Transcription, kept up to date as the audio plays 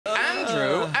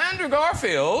Andrew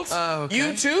Garfield, okay.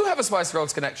 you too have a Spice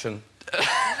Girls connection. No,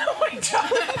 I don't.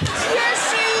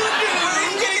 Yes, you do! Where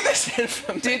are you getting this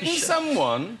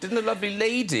information? Didn't a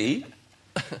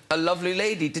lovely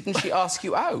lady, didn't she ask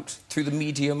you out through the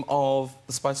medium of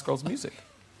the Spice Girls music?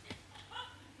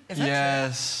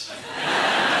 Yes.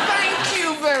 Thank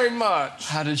you very much.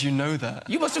 How did you know that?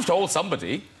 You must have told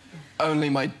somebody.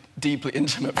 Only my deeply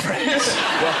intimate friends.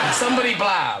 Well, somebody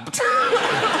blabbed.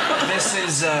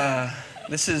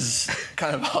 This is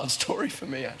kind of a hard story for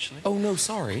me, actually. Oh, no,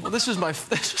 sorry. Well, this was my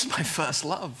first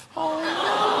love. Oh, no.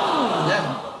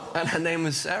 Yeah, and her name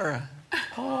was Sarah.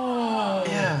 Oh.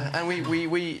 Yeah, and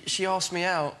she asked me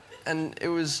out, and I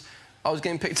was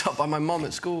getting picked up by my mom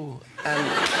at school, and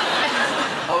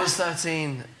I was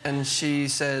 13, and she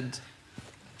said,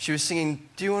 she was singing,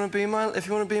 if you want to be my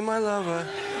lover,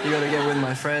 you gotta get with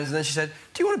my friends. And then she said,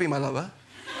 do you want to be my lover?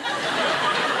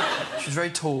 She was very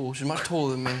tall, she was much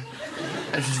taller than me,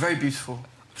 and she was very beautiful.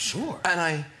 Sure.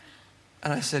 And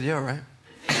I said, yeah, all right.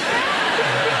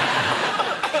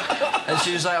 And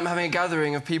she was like, I'm having a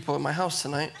gathering of people at my house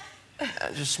tonight.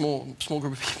 Just small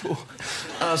group of people.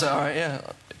 And I was like, all right, yeah.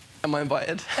 Am I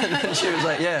invited? And then she was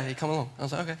like, yeah, you come along. I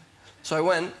was like, OK. So I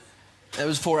went. It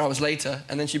was 4 hours later,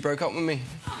 and then she broke up with me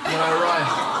when I arrived.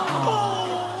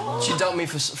 Oh. She dumped me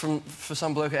for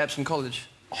some bloke at Epsom College.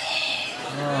 Oh.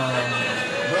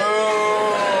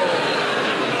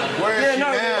 Where is she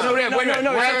now?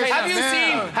 No.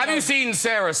 Have you seen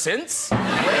Sarah since? No.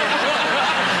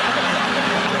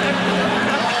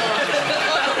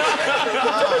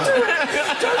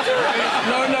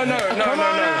 Come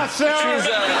on out, Sarah.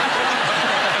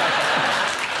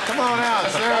 Come on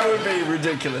out, Sarah. That would be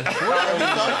ridiculous.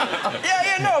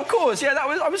 No, of course. Yeah,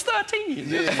 I was 13.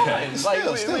 Yeah. Like,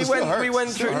 we went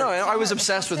through. No, I was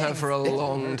obsessed with her for a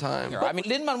long time. I mean,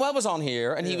 Lin-Manuel was on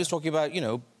here, and he was talking about, you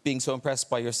know, being so impressed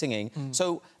by your singing.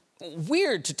 So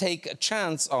weird to take a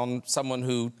chance on someone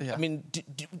who... I mean, did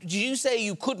you say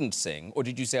you couldn't sing, or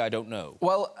did you say I don't know?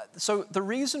 Well, so the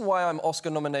reason why I'm Oscar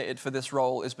nominated for this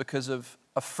role is because of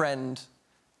a friend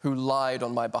who lied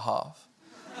on my behalf.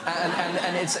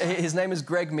 And his name is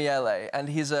Greg Miele, and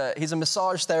he's a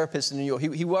massage therapist in New York.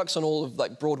 He works on all of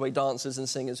like Broadway dancers and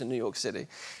singers in New York City,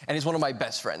 and he's one of my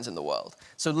best friends in the world.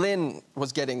 So Lynn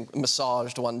was getting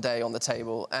massaged one day on the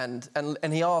table, and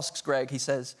he asks Greg, he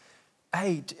says,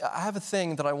 hey, I have a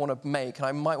thing that I want to make, and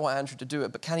I might want Andrew to do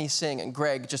it, but can he sing? And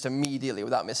Greg just immediately,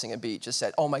 without missing a beat, just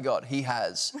said, oh, my God, he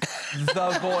has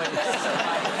the voice.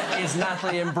 Is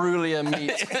Natalie Imbruglia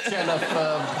meets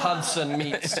Jennifer Hudson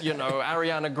meets, you know,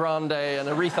 Ariana Grande and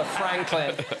Aretha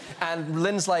Franklin. And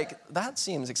Lynn's like, that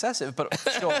seems excessive, but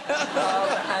sure.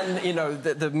 And, you know,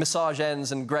 the massage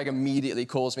ends, and Greg immediately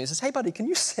calls me and says, hey, buddy, can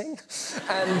you sing?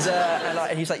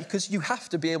 And he's like, because you have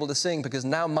to be able to sing, because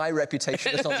now my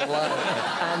reputation is on the line.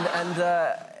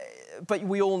 But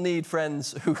we all need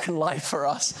friends who can lie for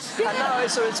us. And now,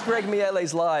 so it's Greg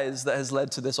Miele's lies that has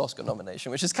led to this Oscar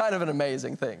nomination, which is kind of an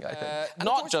amazing thing, I think.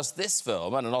 Not just this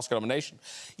film and an Oscar nomination.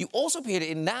 You also appeared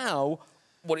in now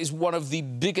what is one of the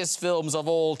biggest films of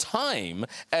all time,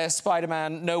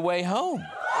 Spider-Man: No Way Home.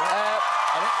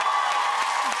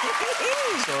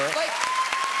 Sorry. Like,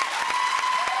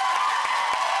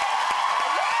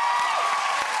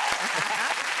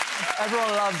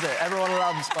 Everyone loves it. Everyone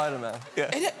loves Spider-Man.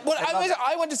 Yeah. Well,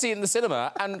 I went to see it in the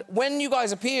cinema, and when you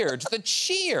guys appeared, the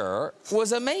cheer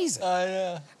was amazing.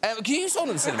 Yeah. You saw it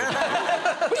in the cinema,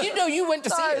 but you know, you went to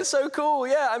see it. It's so cool.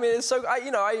 Yeah, I mean, it's so.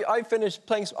 I finished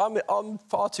playing. I'm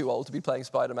far too old to be playing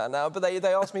Spider-Man now, but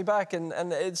they asked me back, and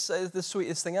it's the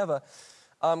sweetest thing ever.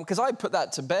 Because I put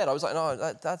that to bed. I was like, no,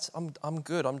 I'm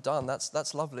good. I'm done.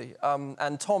 That's lovely.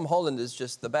 And Tom Holland is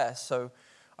just the best. So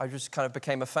I just kind of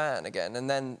became a fan again, and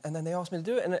then they asked me to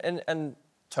do it, and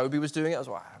Toby was doing it. I was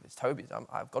like, it's Toby's.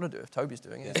 I've got to do it if Toby's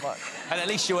doing it. Yeah. And at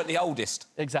least you weren't the oldest.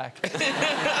 Exactly.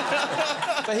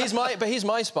 but he's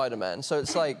my Spider-Man. So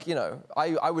it's like, you know,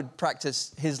 I would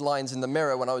practice his lines in the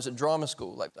mirror when I was at drama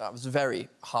school. Like, I was very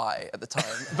high at the time.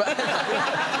 But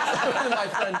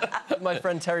my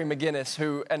friend Terry McGinnis,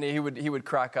 he would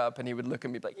crack up and he would look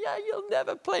at me like, yeah, you'll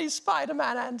never play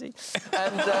Spider-Man, Andy.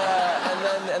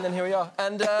 And then here we are.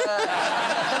 And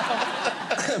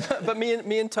but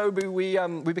me and Toby, we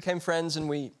became friends, and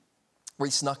we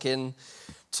snuck in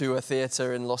to a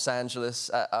theatre in Los Angeles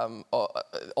on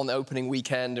the opening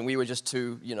weekend, and we were just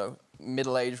two, you know,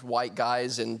 middle-aged white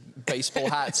guys in baseball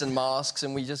hats and masks,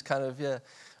 and we just kind of,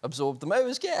 absorbed them. It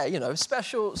was, you know,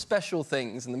 special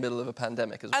things in the middle of a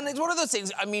pandemic as well. And it's one of those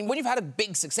things, I mean, when you've had a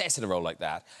big success in a role like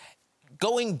that,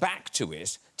 going back to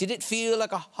it, did it feel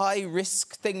like a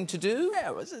high-risk thing to do? Yeah,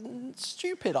 it was a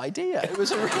stupid idea. It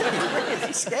was a really,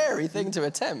 really scary thing to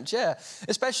attempt, yeah.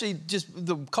 Especially just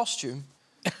the costume.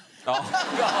 Oh,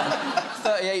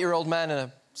 God. 38-year-old man in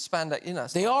a spandex, you know.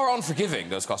 They are unforgiving,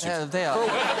 those costumes. Yeah, they are.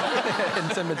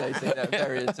 Intimidating, yeah,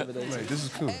 very intimidating. Wait, this is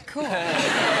cool. Cool.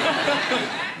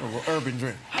 Urban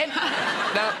drink.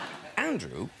 Now,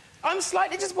 Andrew, I'm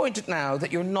slightly disappointed now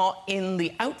that you're not in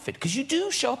the outfit, because you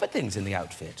do show up at things in the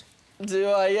outfit. Do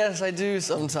I? Yes, I do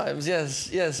sometimes.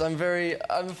 Yes, I'm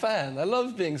a fan. I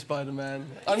love being Spider-Man.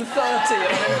 I'm 30 and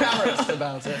I'm embarrassed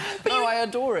about it. No, I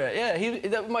adore it,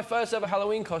 yeah. My first ever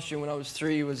Halloween costume when I was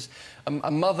 3 was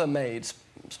a mother-made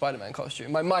Spider-Man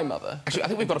costume. My mother. Actually, I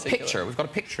think we've got a picture. We've got a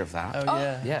picture of that. Oh,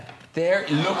 yeah. Yeah. There,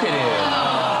 look at him.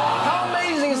 How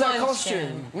amazing is that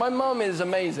costume? My mum is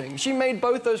amazing. She made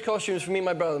both those costumes for me and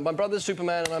my brother. My brother's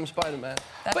Superman and I'm Spider-Man.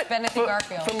 That's Benedict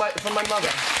Garfield. For my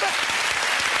mother.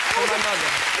 For my mother.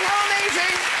 How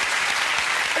amazing!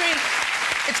 I mean,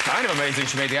 it's kind of amazing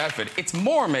she made the outfit. It's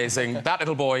more amazing that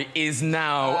little boy is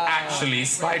now actually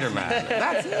Spider-Man.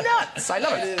 That's nuts! I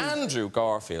love it. Andrew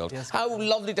Garfield, yes, how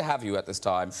lovely to have you at this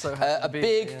time. So happy to be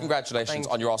big here. congratulations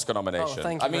on your Oscar nomination. Oh,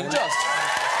 thank you. I mean, just...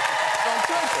 I'm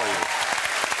thrilled for you.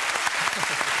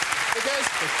 Because...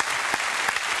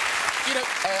 You know,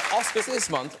 Oscars this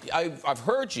month, I've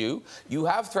heard you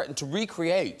have threatened to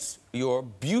recreate your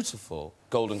beautiful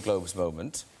Golden Globes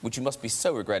moment, which you must be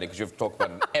so regretting because you have to talk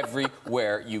about it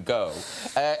everywhere you go.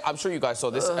 I'm sure you guys saw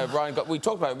this. We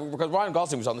talked about it because Ryan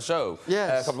Gosling was on the show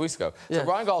a couple of weeks ago. Yes. So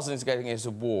Ryan Gosling is getting his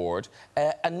award.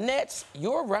 Annette,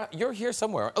 you're here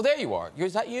somewhere. Oh, there you are.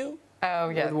 Is that you? Oh,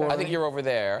 yeah. I think you're over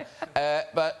there.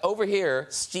 But over here,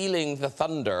 stealing the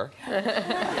thunder,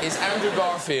 is Andrew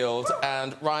Garfield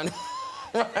and Ryan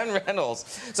Reynolds.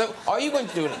 So, are you going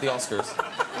to do it at the Oscars?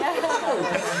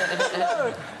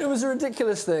 No, it was a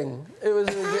ridiculous thing. It was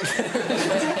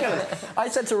ridiculous. I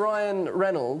said to Ryan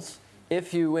Reynolds,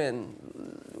 if you win,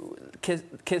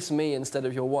 kiss me instead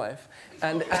of your wife.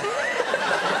 And he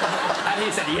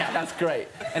said, yeah, that's great.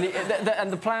 And,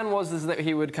 and the plan was that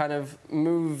he would kind of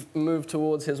move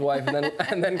towards his wife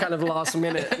and then kind of last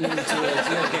minute move towards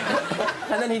me.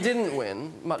 And then he didn't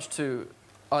win, much to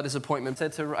our disappointment.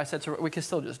 I said to we can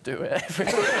still just do it.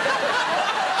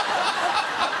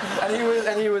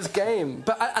 and he was game.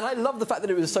 But I love the fact that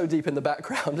it was so deep in the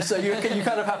background. So you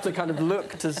kind of have to kind of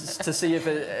look to see if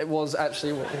it was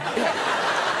actually.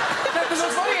 Because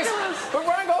what's funny is, but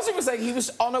Ryan Gosling was saying he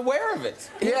was unaware of it.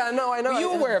 Yeah, no, I know. Were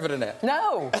you aware of it, Annette?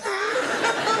 No.